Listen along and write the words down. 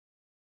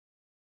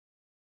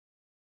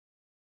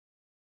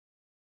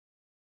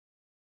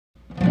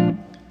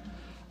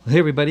Hey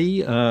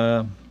everybody,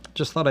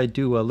 just thought I'd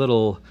do a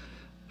little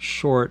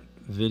short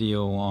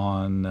video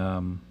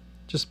on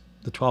just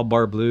the 12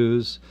 bar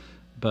blues,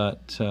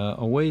 but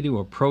a way to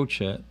approach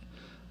it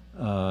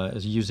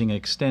is using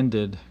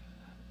extended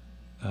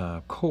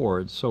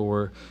chords.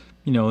 So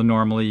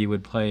normally you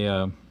would play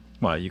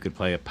you could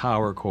play a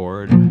power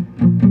chord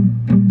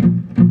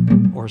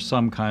or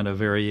some kind of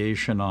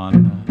variation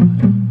on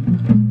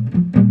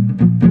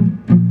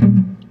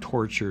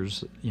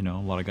tortures. A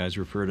lot of guys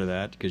refer to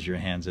that because your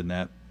hand's in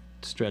that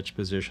stretch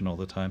position all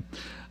the time,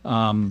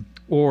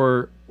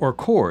 or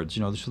chords,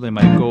 so they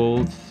might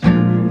go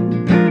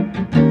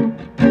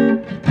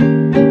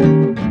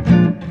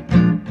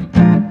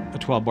a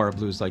 12 bar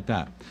blues like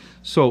that.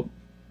 So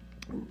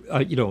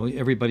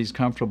everybody's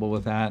comfortable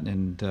with that,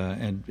 and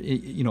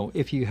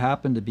if you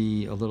happen to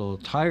be a little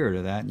tired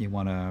of that and you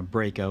want to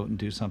break out and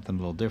do something a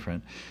little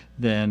different,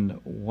 then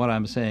what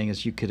I'm saying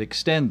is you could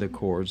extend the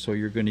chord. So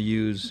you're going to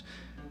use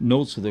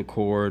notes of the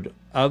chord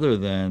other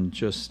than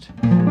just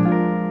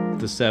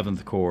the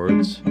seventh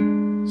chords.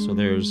 So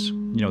there's,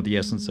 the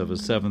essence of a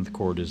seventh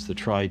chord is the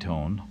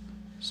tritone.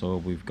 So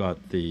we've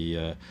got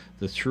the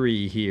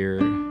 3 here.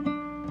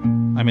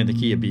 I'm in the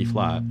key of B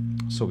flat.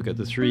 So we've got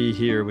the 3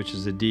 here, which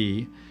is a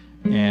D,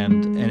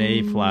 and an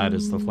A flat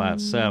is the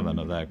flat 7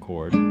 of that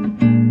chord.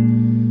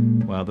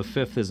 Well, the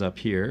 5th is up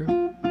here.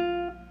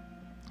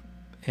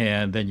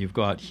 And then you've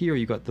got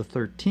the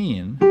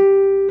 13.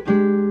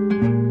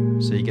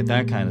 So you get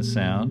that kind of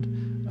sound.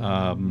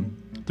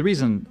 The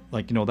reason,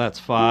 that's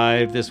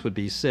 5, this would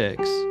be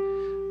 6,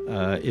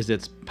 is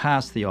it's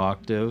past the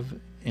octave,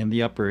 and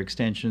the upper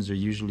extensions are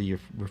usually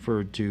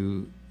referred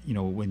to,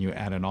 when you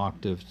add an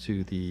octave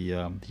to the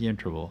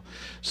interval.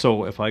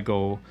 So if I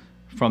go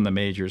from the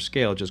major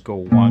scale, just go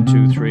 1,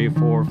 2, 3,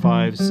 4,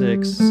 5,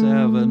 6,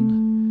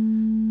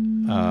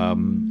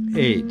 7,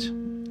 8,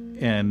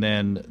 and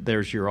then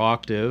there's your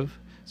octave.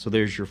 So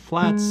there's your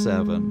flat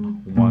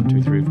 7. 1,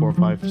 2, 3, 4,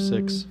 5,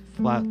 6,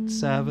 flat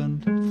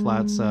 7,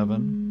 flat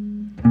 7.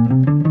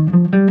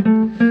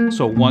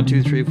 So 1,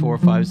 2, 3, 4,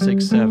 5,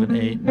 6, 7,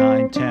 8,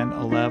 9, 10,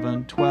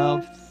 11,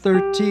 12,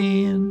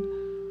 13,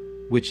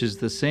 which is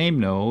the same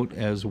note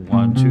as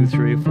 1, 2,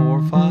 3,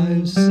 4,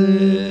 5,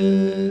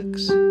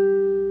 6.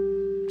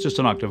 Just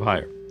an octave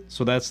higher.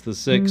 So that's the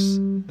 6,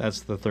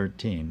 that's the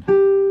 13.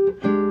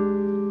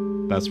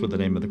 That's where the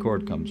name of the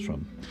chord comes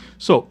from.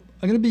 So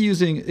I'm going to be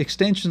using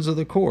extensions of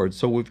the chord.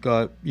 So we've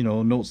got,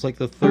 notes like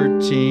the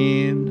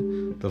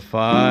 13, the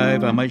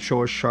 5. I might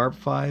show a sharp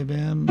 5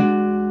 in.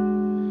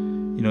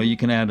 You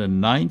can add a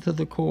 9th of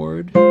the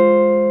chord,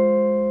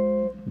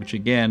 which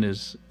again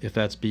is, if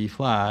that's B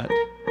flat,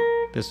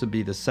 this would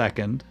be the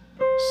 2nd,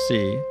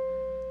 C,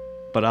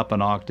 but up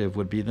an octave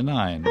would be the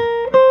 9.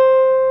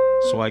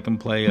 So I can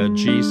play a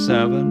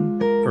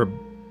G7 or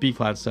B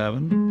flat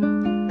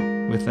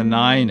 7 with a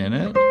 9 in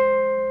it,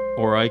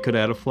 or I could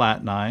add a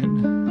flat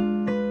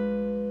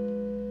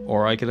 9,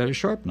 or I could add a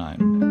sharp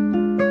 9.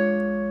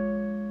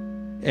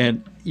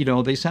 And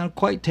they sound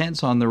quite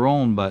tense on their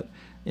own, but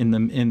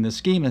in the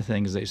scheme of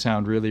things, they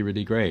sound really,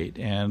 really great.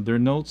 And they're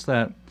notes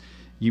that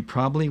you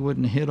probably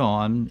wouldn't hit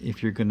on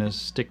if you're going to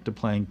stick to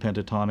playing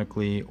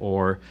pentatonically,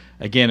 or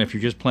again, if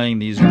you're just playing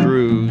these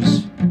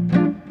grooves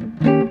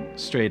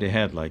straight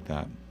ahead like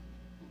that.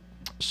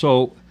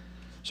 So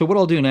what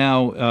I'll do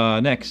now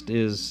next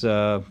is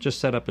just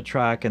set up a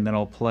track, and then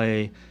I'll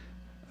play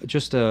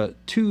just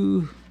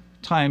 2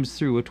 times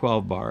through a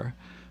 12 bar.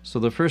 So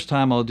the first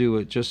time I'll do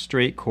it just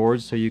straight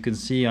chords, so you can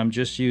see I'm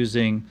just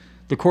using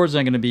the chords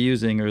I'm going to be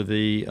using are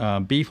the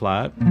B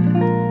flat,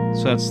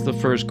 so that's the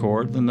first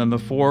chord, and then the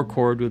 4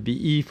 chord would be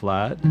E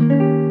flat.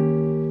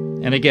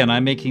 And again,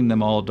 I'm making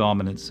them all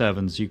dominant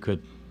 7s. You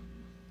could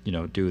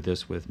do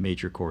this with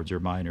major chords or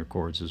minor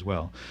chords as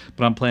well,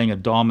 but I'm playing a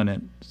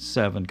dominant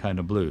 7 kind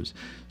of blues.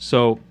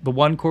 So the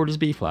 1 chord is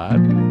B flat,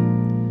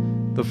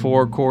 the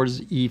 4 chord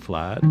is E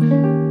flat,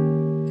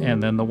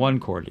 and then the 1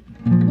 chord,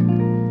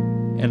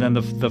 and then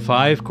the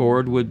 5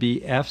 chord would be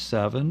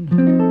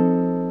F7,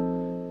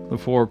 the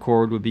 4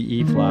 chord would be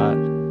E flat,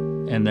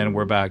 and then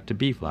we're back to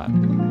B flat.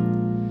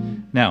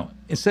 Now,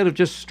 instead of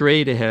just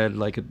straight ahead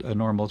like a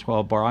normal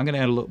 12 bar, I'm going to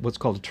add what's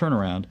called a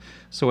turnaround.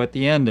 So at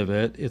the end of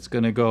it, it's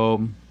going to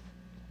go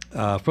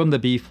from the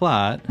B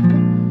flat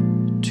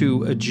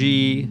to a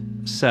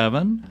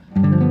G7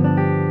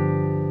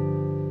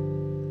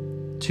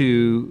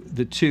 to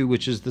the 2,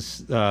 which is the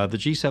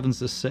G7's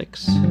the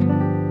 6,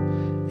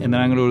 and then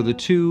I'm going to go to the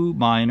 2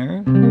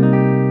 minor,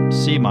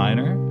 C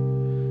minor,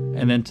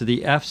 and then to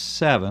the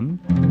F7,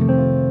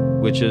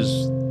 which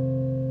is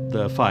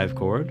the 5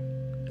 chord.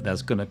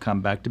 That's going to come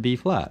back to B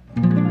flat.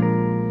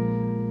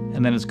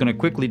 And then it's going to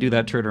quickly do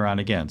that turnaround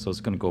again. So it's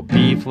going to go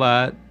B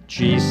flat,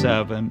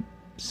 G7,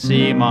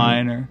 C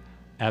minor,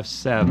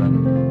 F7,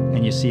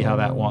 and you see how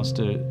that wants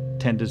to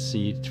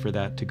tendency for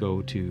that to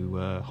go to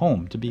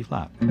home, to B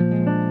flat.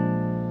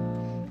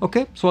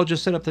 Okay, so I'll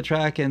just set up the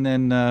track and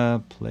then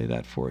play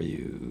that for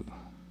you.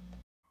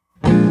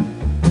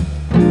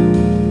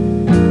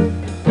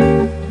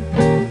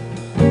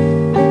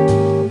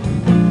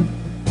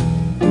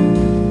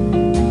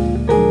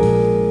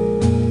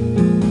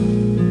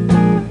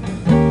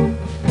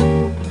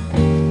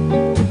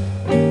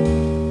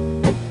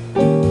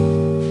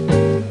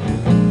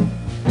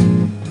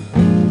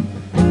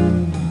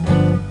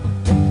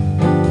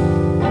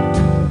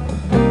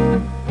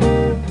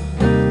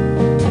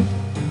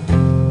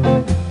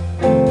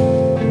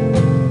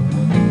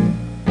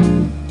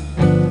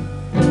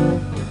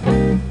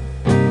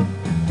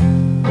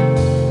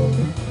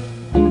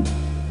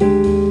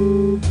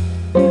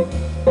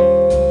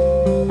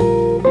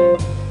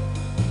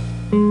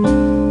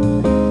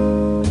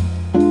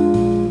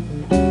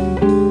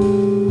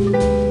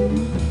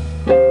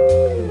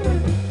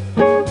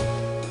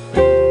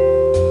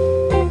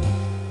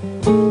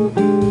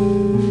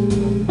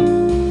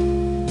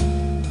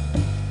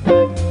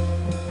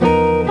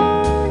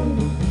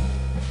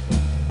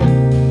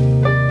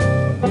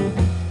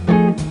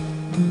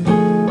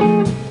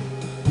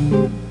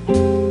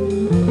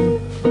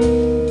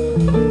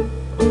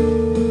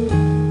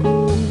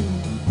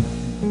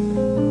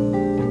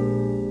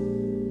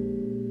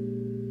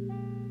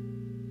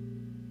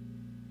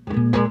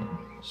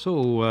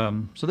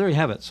 so there you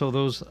have it. So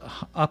those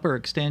upper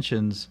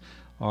extensions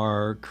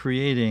are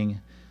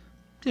creating,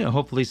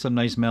 hopefully some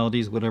nice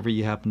melodies, whatever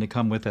you happen to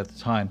come with at the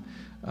time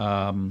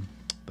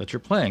that you're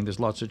playing. There's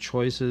lots of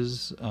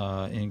choices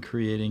in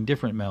creating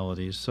different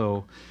melodies.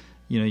 So,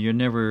 you're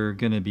never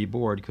going to be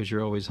bored because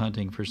you're always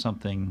hunting for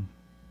something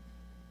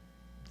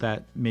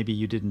that maybe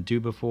you didn't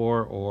do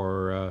before,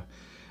 or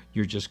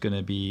you're just going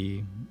to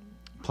be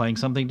playing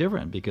something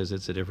different because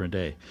it's a different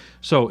day.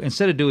 So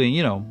instead of doing,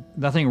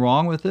 nothing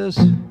wrong with this,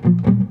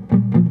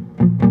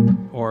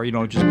 or,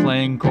 just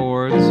playing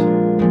chords,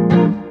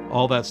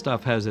 all that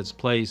stuff has its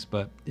place.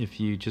 But if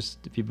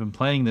you've been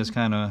playing this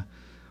kind of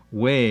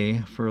way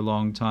for a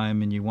long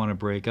time and you want to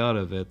break out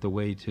of it, the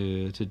way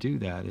to do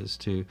that is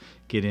to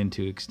get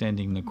into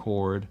extending the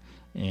chord,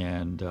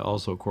 and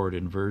also chord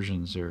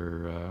inversions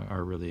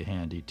are really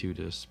handy too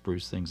to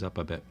spruce things up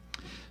a bit.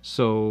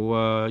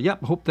 So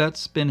hope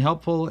that's been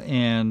helpful,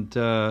 and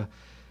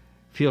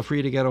feel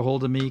free to get a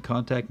hold of me.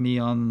 Contact me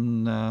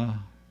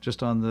on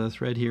just on the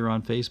thread here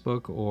on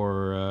Facebook,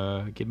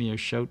 or give me a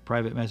shout,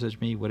 private message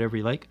me, whatever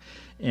you like,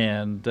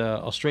 and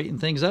I'll straighten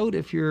things out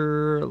if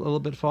you're a little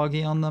bit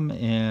foggy on them,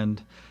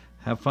 and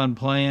have fun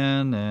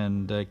playing,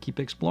 and keep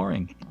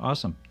exploring.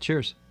 Awesome.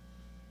 Cheers.